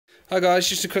Hi guys,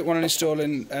 just a quick one on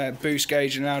installing boost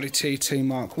gauge in an Audi TT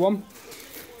Mark 1.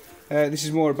 This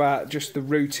is more about just the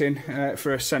routing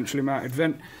for a centrally mounted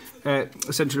vent, a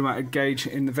centrally mounted gauge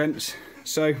in the vents.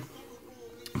 So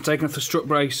I'm taking off the strut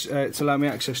brace to allow me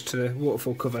access to the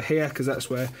waterfall cover here, because that's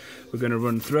where we're going to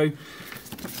run through.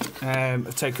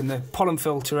 I've taken the pollen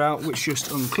filter out, which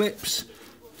just unclips,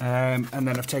 and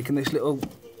then I've taken this little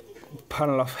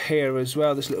panel off here as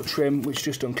well, this little trim, which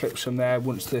just unclips from there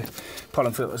once the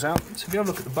pollen filter's out. So if you have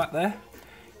a look at the back there,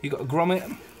 you've got a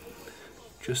grommet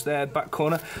just there, back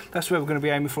corner. That's where we're going to be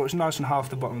aiming for. It's nice and half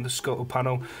the bottom of the scuttle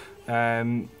panel,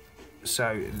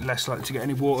 so less likely to get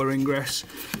any water ingress.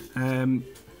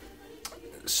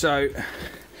 So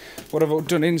what I've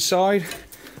done inside,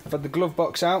 I've had the glove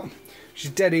box out, which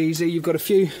is dead easy. You've got a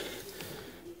few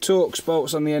Torx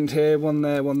bolts on the end here, one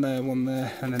there, one there, one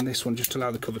there, and then this one just to allow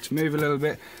the cover to move a little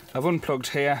bit. I've unplugged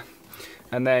here,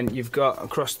 and then you've got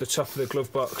across the top of the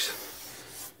glove box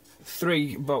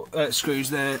 3 screws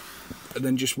there, and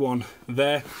then just one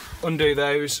there. Undo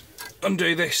those,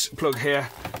 undo this plug here,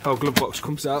 whole glove box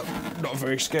comes out. Not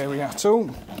very scary at all,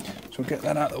 so we'll get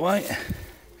that out of the way.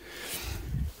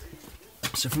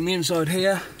 So from the inside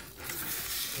here,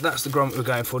 that's the grommet we're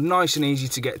going for. Nice and easy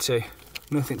to get to.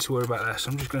 Nothing to worry about there, so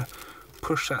I'm just going to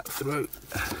push that through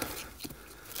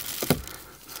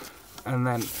and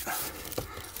then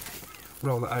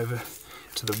roll that over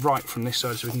to the right from this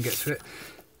side so we can get to it.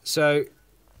 So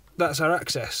that's our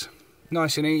access,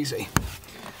 nice and easy.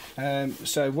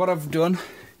 So what I've done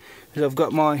is I've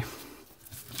got my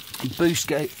can't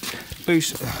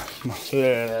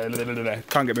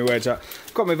get my words out.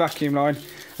 I've got my vacuum line.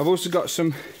 I've also got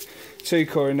some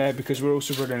 2-core in there because we're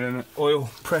also running an oil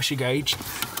pressure gauge,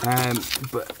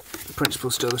 but the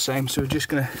principle's still the same, so we're just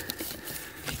going to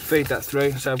feed that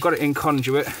through. So I've got it in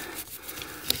conduit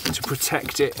to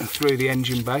protect it through the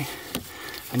engine bay,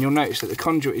 and you'll notice that the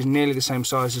conduit is nearly the same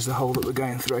size as the hole that we're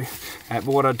going through. But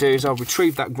what I'll do is I'll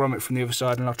retrieve that grommet from the other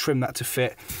side and I'll trim that to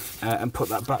fit and put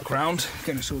that back round.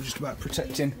 Again, it's all just about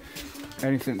protecting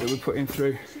anything that we're putting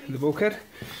through the bulkhead.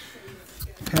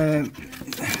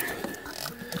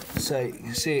 So you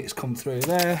can see it's come through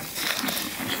there.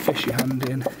 Just fish your hand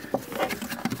in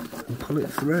and pull it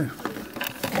through.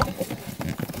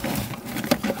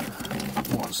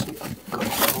 Once you've got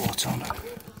it caught on.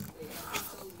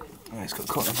 It's got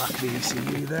caught on the back of the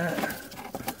ECU there.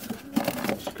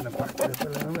 Just going to back it up a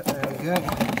little bit. There we go.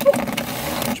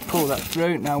 Just pull that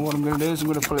through. Now what I'm going to do is I'm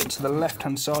going to pull it to the left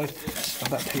hand side of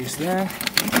that piece there.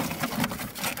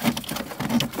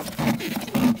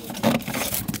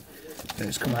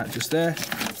 It's come out just there.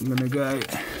 I'm going to go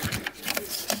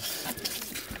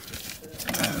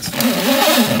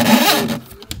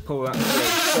pull that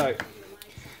through. So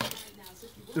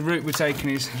the route we're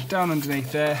taking is down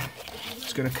underneath there.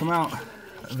 It's going to come out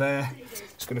there.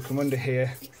 It's going to come under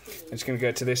here. It's going to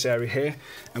go to this area here,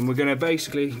 and we're going to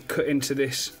basically cut into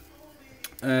this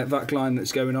vac line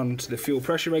that's going on to the fuel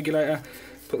pressure regulator.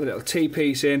 Put the little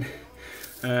T-piece in,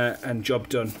 and job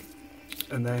done.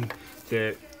 And then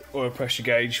the oil pressure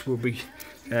gauge will be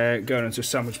going onto a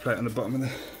sandwich plate on the bottom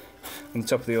of on the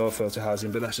top of the oil filter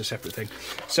housing, but that's a separate thing.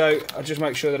 So I'll just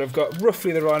make sure that I've got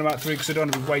roughly the right amount through, because I don't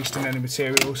want to be wasting any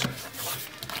materials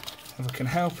if I can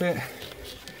help it.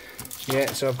 Yeah,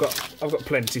 so I've got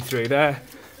plenty through there.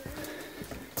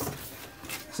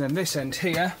 So then this end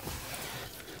here,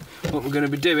 what we're going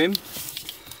to be doing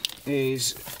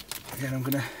is, again, I'm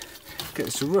going to get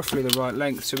this to roughly the right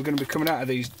length. So we're going to be coming out of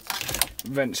these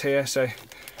vents here, so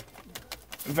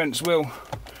vents will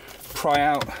pry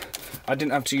out. I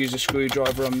didn't have to use a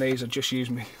screwdriver on these, I just used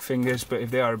my fingers, but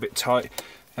if they are a bit tight,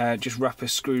 just wrap a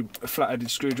flat-headed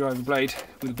screwdriver blade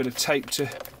with a bit of tape to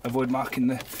avoid marking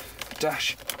the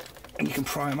dash, and you can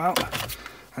pry them out.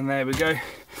 And there we go.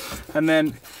 And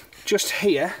then just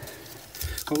here,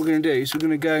 what we're going to do is we're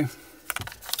going to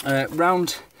go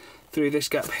round through this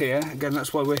gap here. Again,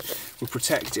 that's why we're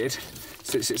protected.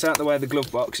 So it's out the way of the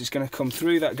glove box. It's going to come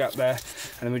through that gap there,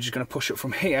 and then we're just going to push up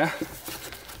from here,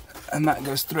 and that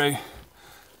goes through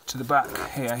to the back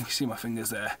here. You can see my fingers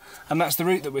there, and that's the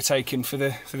route that we're taking for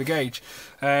the gauge.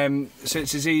 So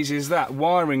it's as easy as that.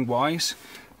 Wiring wise,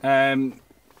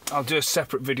 I'll do a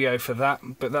separate video for that,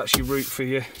 but that's your route for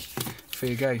your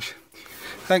gauge.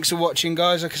 Thanks for watching,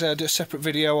 guys. Like I said, I'll do a separate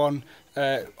video on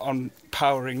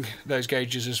powering those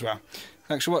gauges as well.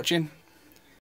 Thanks for watching.